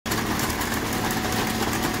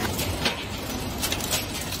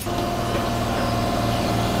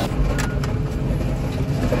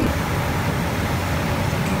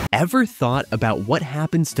Ever thought about what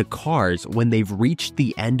happens to cars when they've reached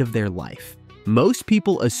the end of their life? Most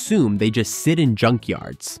people assume they just sit in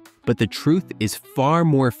junkyards, but the truth is far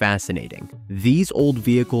more fascinating. These old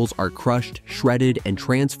vehicles are crushed, shredded, and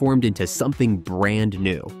transformed into something brand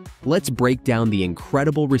new. Let's break down the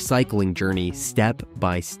incredible recycling journey step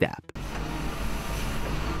by step.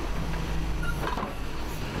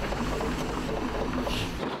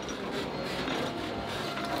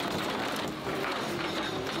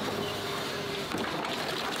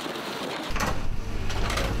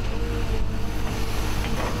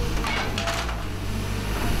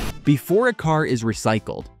 Before a car is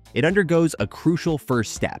recycled, it undergoes a crucial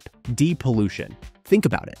first step, depollution. Think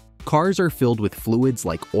about it. Cars are filled with fluids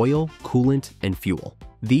like oil, coolant, and fuel.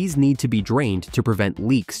 These need to be drained to prevent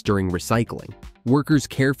leaks during recycling. Workers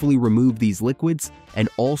carefully remove these liquids and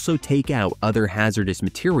also take out other hazardous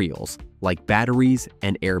materials like batteries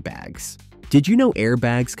and airbags. Did you know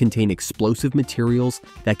airbags contain explosive materials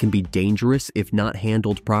that can be dangerous if not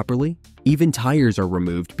handled properly? Even tires are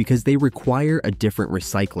removed because they require a different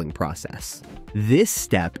recycling process. This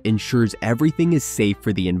step ensures everything is safe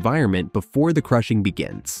for the environment before the crushing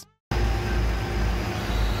begins.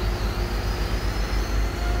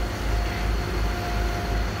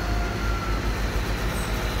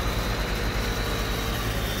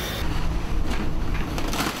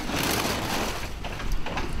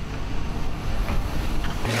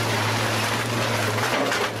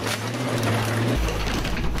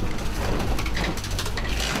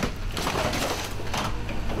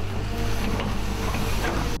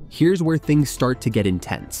 Here's where things start to get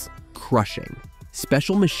intense: crushing.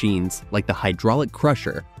 Special machines, like the hydraulic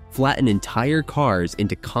crusher, flatten entire cars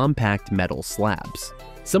into compact metal slabs.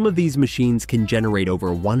 Some of these machines can generate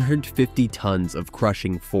over 150 tons of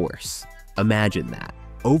crushing force. Imagine that.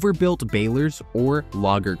 Overbuilt balers or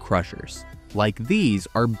logger crushers. Like these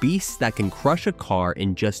are beasts that can crush a car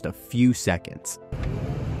in just a few seconds.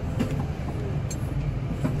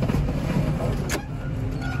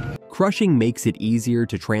 Crushing makes it easier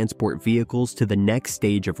to transport vehicles to the next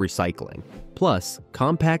stage of recycling. Plus,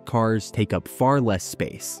 compact cars take up far less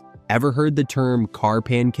space. Ever heard the term car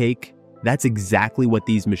pancake? That's exactly what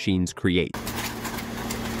these machines create.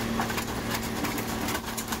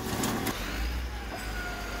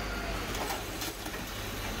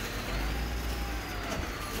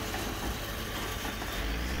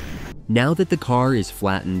 Now that the car is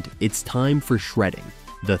flattened, it's time for shredding,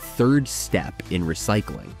 the third step in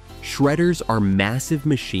recycling. Shredders are massive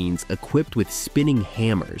machines equipped with spinning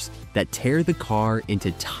hammers that tear the car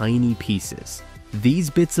into tiny pieces.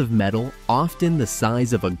 These bits of metal, often the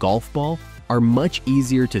size of a golf ball, are much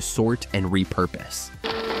easier to sort and repurpose.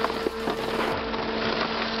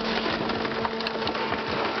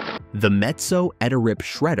 The Metso EtaRip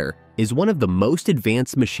shredder is one of the most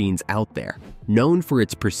advanced machines out there, known for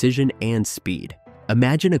its precision and speed.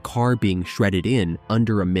 Imagine a car being shredded in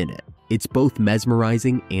under a minute. It's both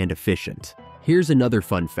mesmerizing and efficient. Here's another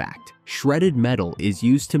fun fact. Shredded metal is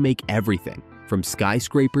used to make everything from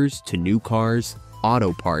skyscrapers to new cars,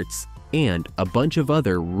 auto parts, and a bunch of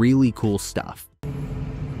other really cool stuff.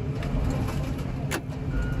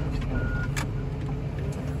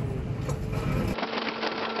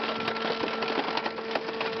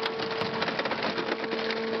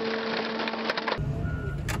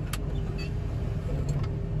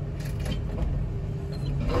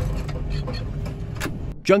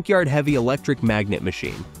 Junkyard heavy electric magnet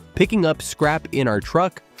machine. Picking up scrap in our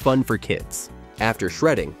truck, fun for kids. After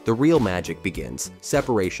shredding, the real magic begins: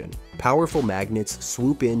 separation. Powerful magnets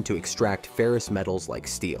swoop in to extract ferrous metals like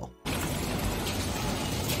steel.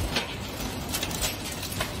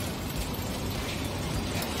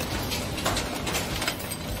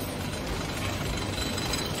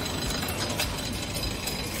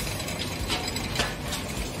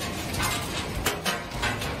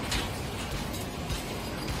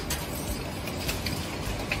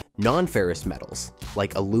 Non-ferrous metals,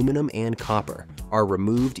 like aluminum and copper, are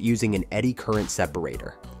removed using an eddy current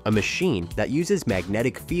separator, a machine that uses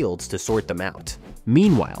magnetic fields to sort them out.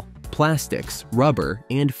 Meanwhile, plastics, rubber,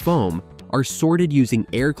 and foam are sorted using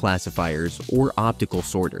air classifiers or optical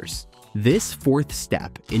sorters. This fourth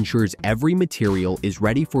step ensures every material is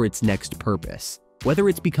ready for its next purpose, whether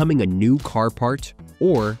it's becoming a new car part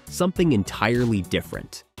or something entirely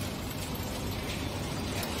different.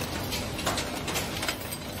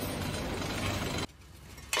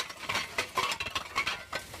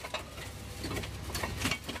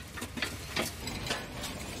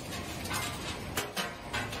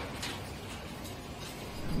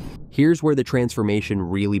 Here's where the transformation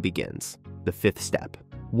really begins, the fifth step: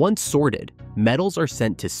 Once sorted, metals are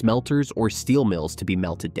sent to smelters or steel mills to be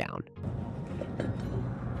melted down.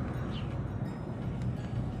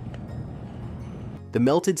 The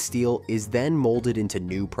melted steel is then molded into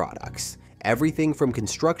new products, everything from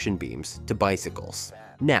construction beams to bicycles.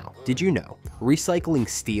 Now, did you know, recycling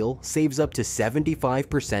steel saves up to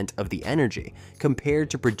 75% of the energy compared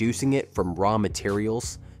to producing it from raw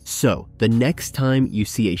materials? So, the next time you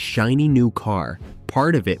see a shiny new car,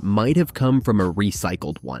 part of it might have come from a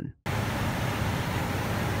recycled one.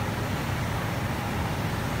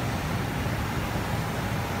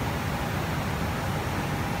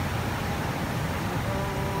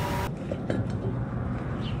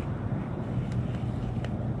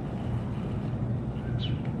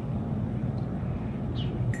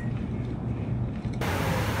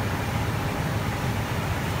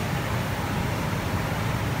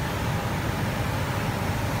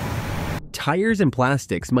 Tires and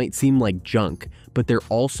plastics might seem like junk, but they're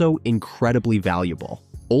also incredibly valuable.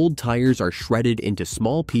 Old tires are shredded into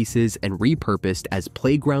small pieces and repurposed as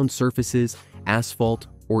playground surfaces, asphalt,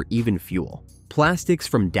 or even fuel. Plastics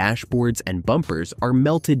from dashboards and bumpers are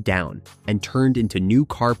melted down and turned into new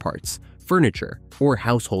car parts, furniture, or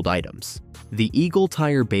household items. The Eagle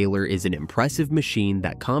Tire Baler is an impressive machine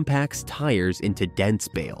that compacts tires into dense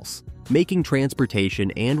bales, making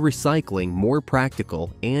transportation and recycling more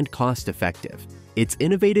practical and cost-effective. Its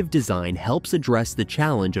innovative design helps address the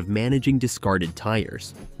challenge of managing discarded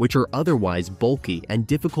tires, which are otherwise bulky and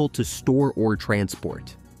difficult to store or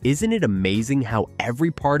transport. Isn't it amazing how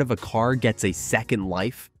every part of a car gets a second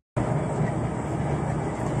life?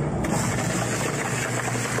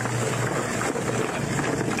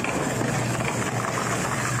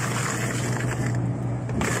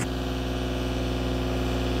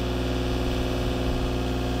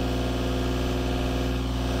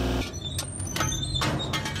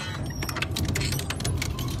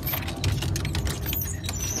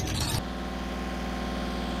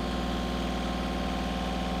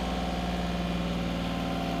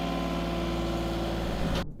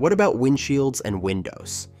 What about windshields and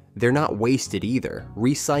windows? They're not wasted either,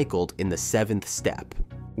 recycled in the 7th step.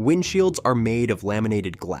 Windshields are made of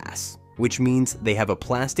laminated glass, which means they have a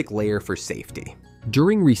plastic layer for safety.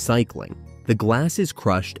 During recycling, the glass is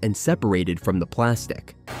crushed and separated from the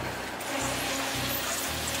plastic.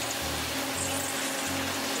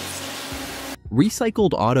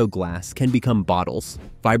 Recycled auto glass can become bottles,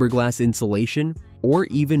 fiberglass insulation, or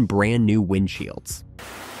even brand new windshields.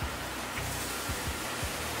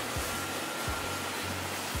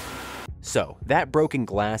 So, that broken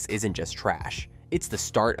glass isn't just trash, it's the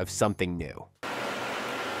start of something new.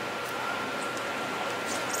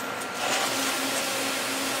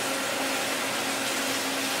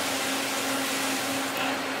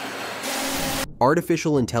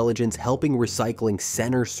 Artificial intelligence helping recycling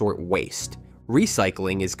center sort waste.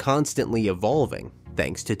 Recycling is constantly evolving,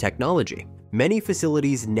 thanks to technology. Many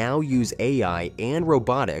facilities now use AI and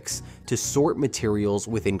robotics to sort materials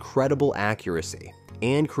with incredible accuracy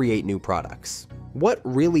and create new products. What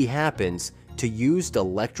really happens to used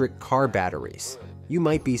electric car batteries? You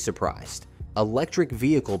might be surprised. Electric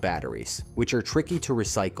vehicle batteries, which are tricky to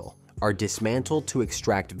recycle, are dismantled to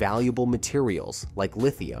extract valuable materials like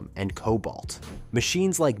lithium and cobalt.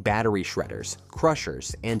 Machines like battery shredders,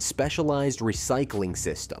 crushers, and specialized recycling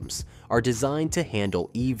systems are designed to handle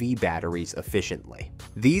EV batteries efficiently.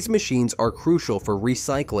 These machines are crucial for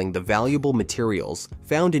recycling the valuable materials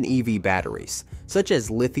found in EV batteries, such as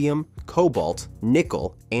lithium, cobalt,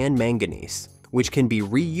 nickel, and manganese, which can be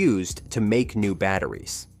reused to make new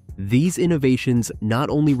batteries. These innovations not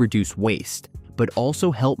only reduce waste, but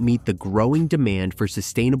also help meet the growing demand for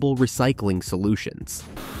sustainable recycling solutions.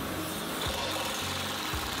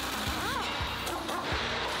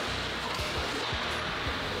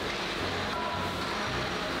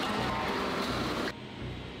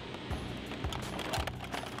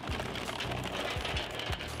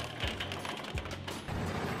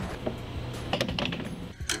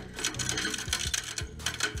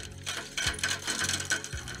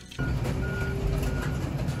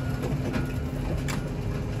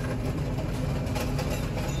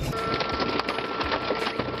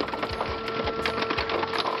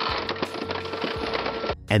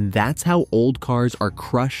 And that's how old cars are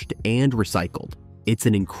crushed and recycled. It's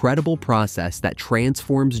an incredible process that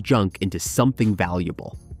transforms junk into something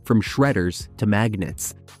valuable. From shredders to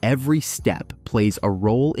magnets, every step plays a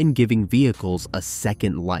role in giving vehicles a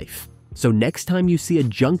second life. So next time you see a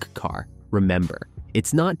junk car, remember,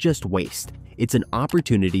 it's not just waste, it's an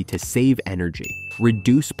opportunity to save energy,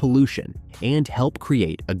 reduce pollution, and help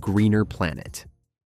create a greener planet.